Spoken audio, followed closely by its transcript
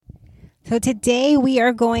So today we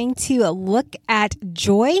are going to look at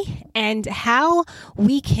joy and how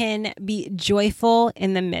we can be joyful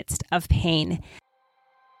in the midst of pain.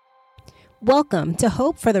 Welcome to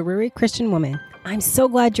Hope for the Weary Christian Woman. I'm so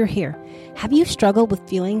glad you're here. Have you struggled with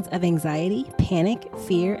feelings of anxiety, panic,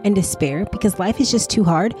 fear, and despair because life is just too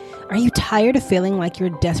hard? Are you tired of feeling like you're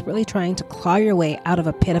desperately trying to claw your way out of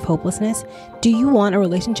a pit of hopelessness? Do you want a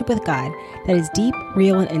relationship with God that is deep,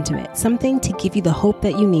 real, and intimate? Something to give you the hope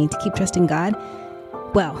that you need to keep trusting God?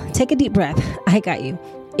 Well, take a deep breath. I got you.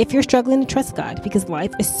 If you're struggling to trust God because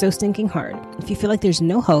life is so stinking hard, if you feel like there's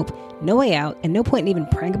no hope, no way out, and no point in even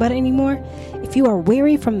praying about it anymore, if you are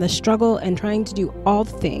weary from the struggle and trying to do all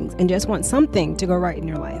the things and just want something to go right in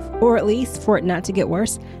your life, or at least for it not to get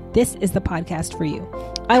worse, this is the podcast for you.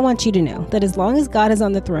 I want you to know that as long as God is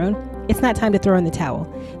on the throne, it's not time to throw in the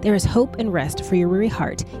towel. There is hope and rest for your weary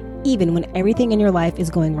heart, even when everything in your life is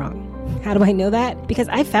going wrong. How do I know that? Because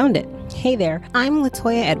I found it. Hey there, I'm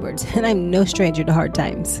Latoya Edwards, and I'm no stranger to hard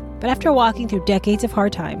times. But after walking through decades of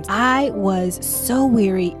hard times, I was so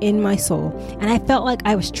weary in my soul, and I felt like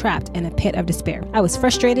I was trapped in a pit of despair. I was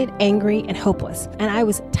frustrated, angry, and hopeless, and I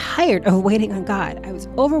was tired of waiting on God. I was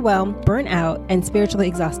overwhelmed, burnt out, and spiritually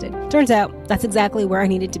exhausted. Turns out, that's exactly where I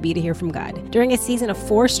needed to be to hear from God. During a season of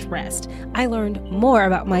forced rest, I learned more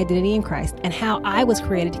about my identity in Christ and how I was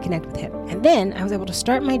created to connect with Him. And then I was able to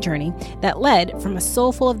start my journey that led from a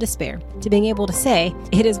soul full of despair to being able to say,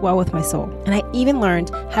 it is well with my soul. And I even learned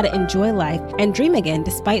how to enjoy life and dream again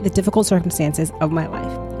despite the difficult circumstances of my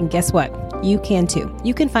life. And guess what? You can too.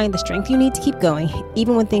 You can find the strength you need to keep going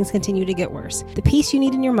even when things continue to get worse. The peace you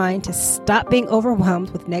need in your mind to stop being overwhelmed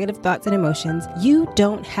with negative thoughts and emotions. You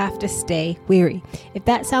don't have to stay weary. If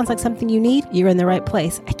that sounds like something you need, you're in the right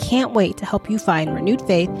place. I can't wait to help you find renewed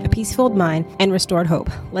faith, a peace-filled mind, and restored hope.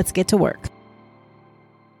 Let's get to work.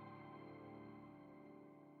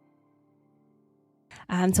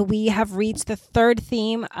 So we have reached the third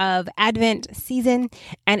theme of Advent season,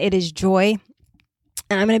 and it is joy.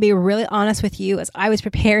 And I'm going to be really honest with you, as I was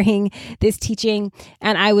preparing this teaching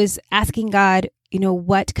and I was asking God,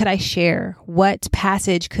 what could I share? What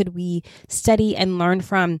passage could we study and learn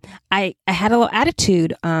from? I had a little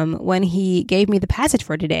attitude when he gave me the passage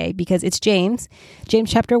for today, because it's James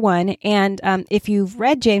chapter 1. And if you've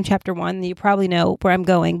read James chapter 1, then you probably know where I'm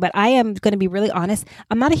going. But I am going to be really honest.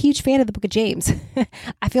 I'm not a huge fan of the book of James.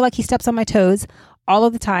 I feel like he steps on my toes all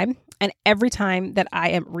of the time. And every time that I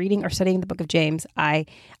am reading or studying the book of James,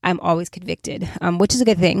 I'm always convicted, which is a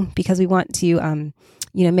good thing, because we want to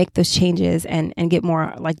make those changes and get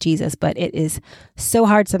more like Jesus. But it is so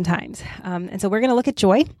hard sometimes. And so we're going to look at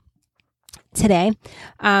joy today.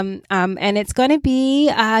 And it's going to be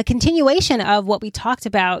a continuation of what we talked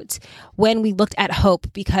about when we looked at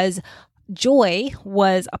hope, because joy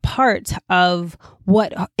was a part of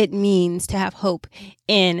what it means to have hope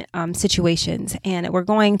in situations. And we're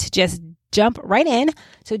going to just jump right in.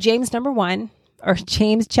 So James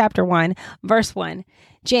chapter 1, verse 1.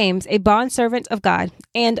 James, a bondservant of God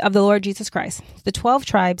and of the Lord Jesus Christ, the 12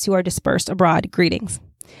 tribes who are dispersed abroad, greetings.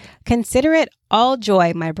 Consider it all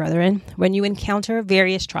joy, my brethren, when you encounter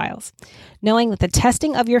various trials, knowing that the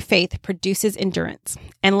testing of your faith produces endurance,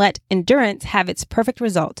 and let endurance have its perfect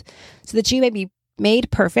result, so that you may be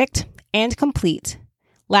made perfect and complete,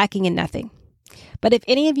 lacking in nothing. But if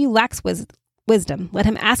any of you lacks wisdom, let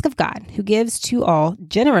him ask of God, who gives to all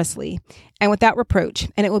generously and without reproach,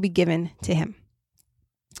 and it will be given to him.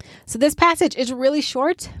 So this passage is really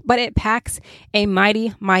short, but it packs a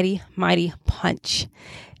mighty, mighty, mighty punch,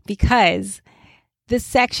 because this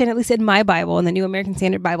section, at least in my Bible, in the New American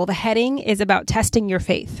Standard Bible, the heading is about testing your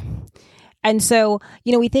faith. And so,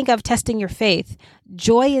 we think of testing your faith.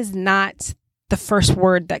 Joy is not the first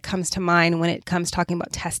word that comes to mind when it comes talking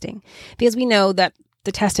about testing, because we know that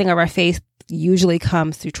the testing of our faith usually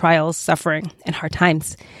comes through trials, suffering, and hard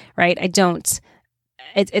times, right?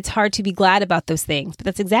 It's hard to be glad about those things, but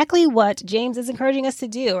that's exactly what James is encouraging us to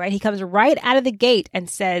do, right? He comes right out of the gate and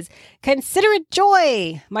says, consider it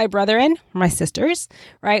joy, my brethren, my sisters,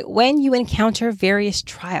 right? When you encounter various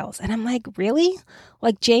trials. And I'm like, really?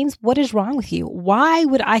 Like, James, what is wrong with you? Why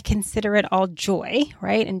would I consider it all joy,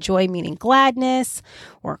 right? And joy meaning gladness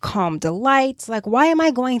or calm delight. Like, why am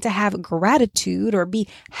I going to have gratitude or be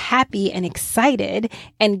happy and excited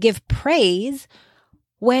and give praise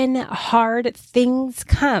when hard things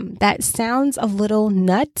come? That sounds a little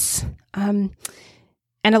nuts and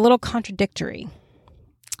a little contradictory,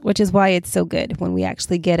 which is why it's so good when we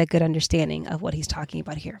actually get a good understanding of what he's talking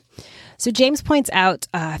about here. So James points out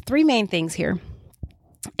three main things here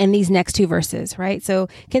in these next two verses, right? So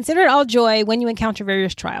consider it all joy when you encounter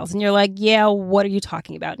various trials. And you're like, yeah, what are you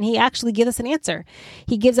talking about? And he actually gives us an answer.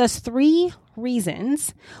 He gives us 3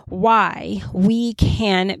 reasons why we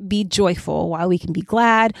can be joyful, why we can be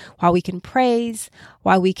glad, why we can praise,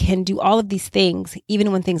 why we can do all of these things,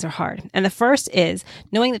 even when things are hard. And the first is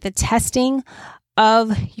knowing that the testing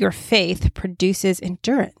of your faith produces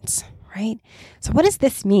endurance, right? So what does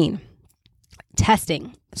this mean?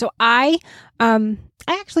 Testing. So I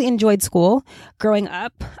actually enjoyed school growing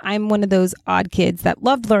up. I'm one of those odd kids that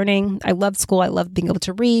loved learning. I loved school. I loved being able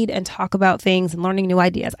to read and talk about things and learning new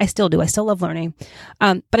ideas. I still do. I still love learning.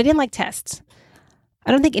 But I didn't like tests.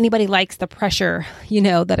 I don't think anybody likes the pressure,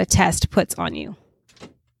 that a test puts on you.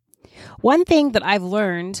 One thing that I've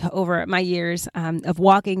learned over my years of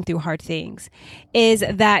walking through hard things is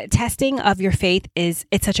that testing of your faith it's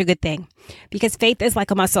such a good thing, because faith is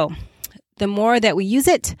like a muscle. The more that we use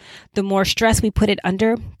it, the more stress we put it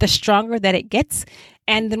under, the stronger that it gets.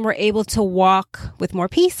 And then we're able to walk with more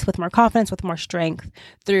peace, with more confidence, with more strength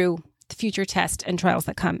through the future tests and trials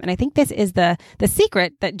that come. And I think this is the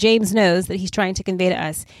secret that James knows that he's trying to convey to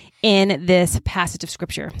us in this passage of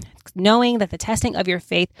scripture. Knowing that the testing of your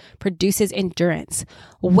faith produces endurance.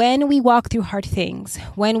 When we walk through hard things,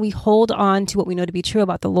 when we hold on to what we know to be true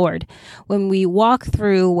about the Lord, when we walk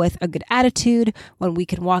through with a good attitude, when we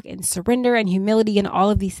can walk in surrender and humility and all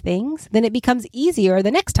of these things, then it becomes easier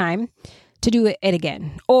the next time to do it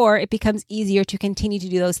again. Or it becomes easier to continue to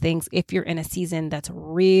do those things if you're in a season that's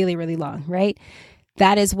really, really long, right?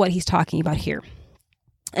 That is what he's talking about here.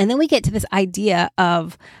 And then we get to this idea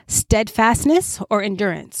of steadfastness or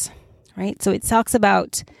endurance, right? So it talks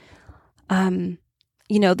about,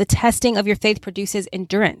 the testing of your faith produces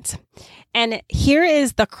endurance. And here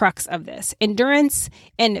is the crux of this. Endurance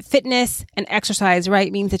and fitness and exercise,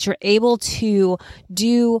 right, means that you're able to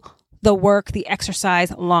do the work, the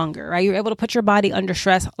exercise longer, right? You're able to put your body under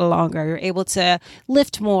stress longer. You're able to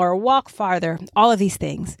lift more, walk farther, all of these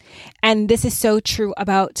things. And this is so true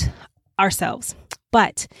about ourselves.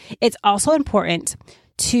 But it's also important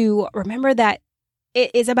to remember that it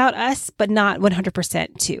is about us, but not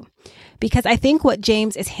 100% too. Because I think what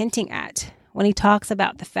James is hinting at when he talks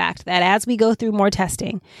about the fact that as we go through more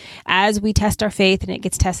testing, as we test our faith and it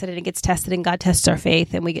gets tested and God tests our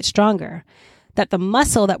faith and we get stronger, that the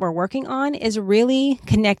muscle that we're working on is really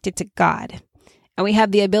connected to God. And we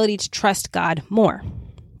have the ability to trust God more.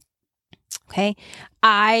 Okay.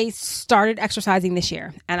 I started exercising this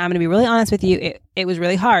year, and I'm going to be really honest with you. It was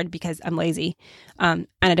really hard because I'm lazy. And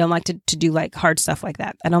I don't like to do like hard stuff like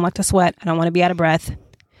that. I don't like to sweat. I don't want to be out of breath.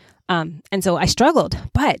 And so I struggled,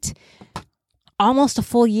 but almost a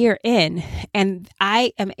full year in, and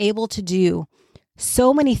I am able to do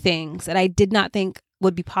so many things that I did not think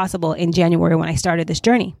would be possible in January when I started this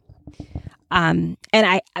journey. But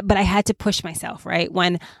I had to push myself, right?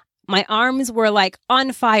 When my arms were like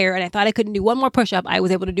on fire and I thought I couldn't do one more push-up, I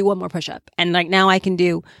was able to do one more push-up. And like now I can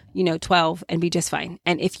do, 12 and be just fine.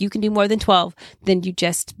 And if you can do more than 12, then you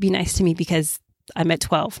just be nice to me because I'm at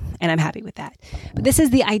 12 and I'm happy with that. But this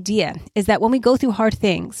is the idea, is that when we go through hard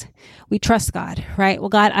things, we trust God, right? Well,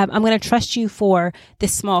 God, I'm going to trust you for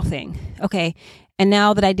this small thing. Okay. And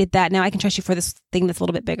now that I did that, now I can trust you for this thing that's a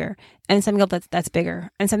little bit bigger, and something else that's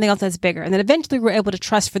bigger, and something else that's bigger. And then eventually we're able to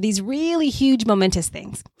trust for these really huge, momentous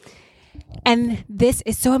things. And this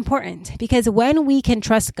is so important because when we can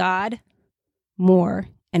trust God more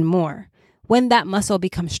and more, when that muscle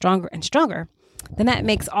becomes stronger and stronger, then that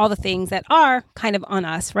makes all the things that are kind of on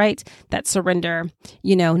us, right? That surrender,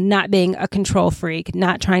 not being a control freak,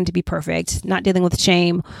 not trying to be perfect, not dealing with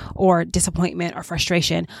shame or disappointment or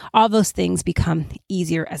frustration. All those things become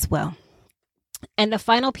easier as well. And the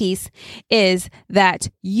final piece is that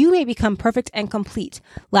you may become perfect and complete,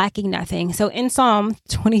 lacking nothing. So in Psalm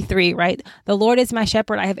 23, right, the Lord is my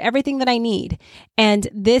shepherd. I have everything that I need. And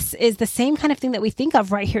this is the same kind of thing that we think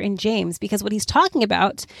of right here in James, because what he's talking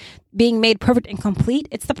about being made perfect and complete,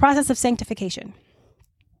 it's the process of sanctification,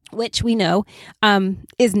 which we know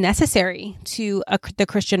is necessary to the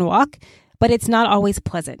Christian walk, but it's not always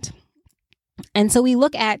pleasant. And so we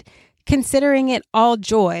look at considering it all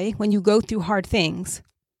joy when you go through hard things.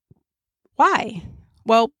 Why?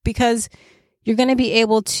 Well, because you're going to be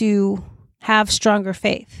able to have stronger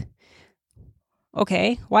faith.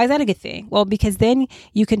 Okay, why is that a good thing? Well, because then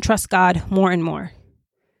you can trust God more and more.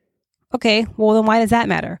 Okay, well, then why does that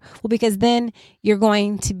matter? Well, because then you're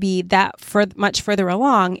going to be much further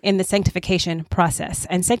along in the sanctification process.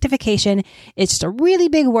 And sanctification is just a really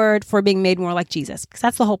big word for being made more like Jesus. Because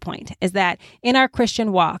that's the whole point, is that in our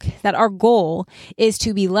Christian walk, that our goal is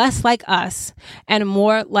to be less like us and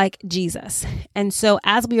more like Jesus. And so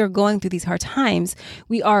as we are going through these hard times,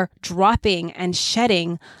 we are dropping and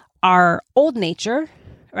shedding our old nature,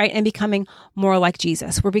 right? And becoming more like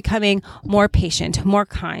Jesus. We're becoming more patient, more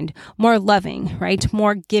kind, more loving, right?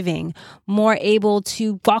 More giving, more able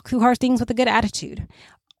to walk through hard things with a good attitude.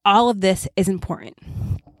 All of this is important.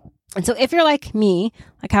 And so if you're like me,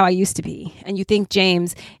 like how I used to be, and you think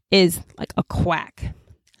James is like a quack,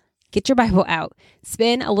 get your Bible out,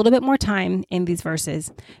 spend a little bit more time in these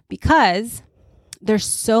verses, because there's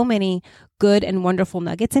so many good and wonderful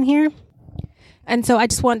nuggets in here. And so I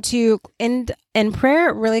just want to end in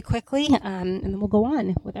prayer really quickly, and then we'll go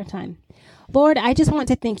on with our time. Lord, I just want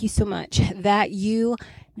to thank you so much that you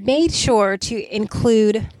made sure to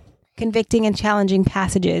include convicting and challenging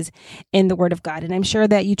passages in the Word of God. And I'm sure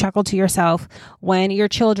that you chuckle to yourself when your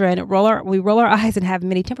children we roll our eyes and have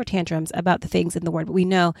many temper tantrums about the things in the Word. But we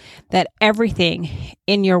know that everything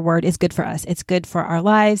in your Word is good for us. It's good for our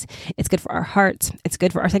lives. It's good for our hearts. It's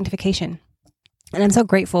good for our sanctification. And I'm so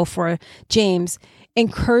grateful for James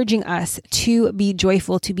encouraging us to be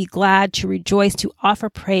joyful, to be glad, to rejoice, to offer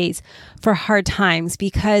praise for hard times,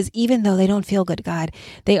 because even though they don't feel good, God,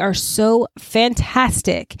 they are so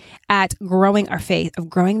fantastic at growing our faith, of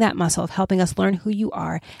growing that muscle, of helping us learn who you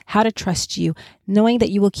are, how to trust you, knowing that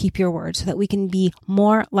you will keep your word so that we can be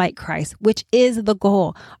more like Christ, which is the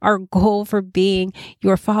goal. Our goal for being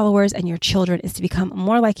your followers and your children is to become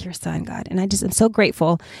more like your son, God. And I just am so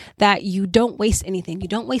grateful that you don't waste anything. You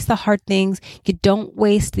don't waste the hard things. You don't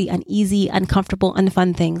waste the uneasy, uncomfortable,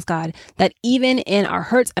 unfun things, God, that even in our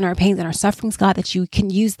hurts and our pains and our sufferings, God, that you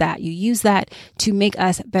can use that. You use that to make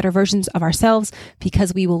us better versions of ourselves,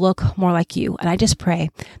 because we will look more like you. And I just pray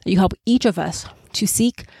that you help each of us to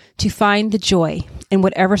seek to find the joy in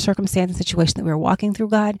whatever circumstance and situation that we're walking through,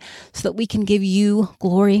 God, so that we can give you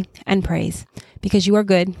glory and praise, because you are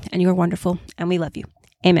good and you are wonderful and we love you.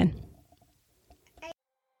 Amen.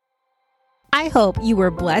 I hope you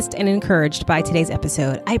were blessed and encouraged by today's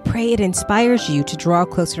episode. I pray it inspires you to draw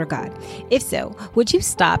closer to God. If so, would you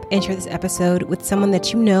stop and share this episode with someone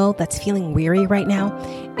that you know that's feeling weary right now?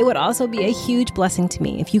 It would also be a huge blessing to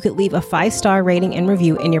me if you could leave a 5-star rating and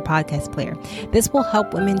review in your podcast player. This will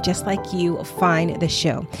help women just like you find the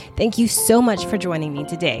show. Thank you so much for joining me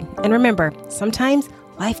today. And remember, sometimes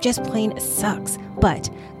life just plain sucks, but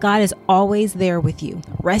God is always there with you.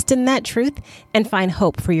 Rest in that truth and find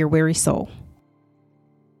hope for your weary soul.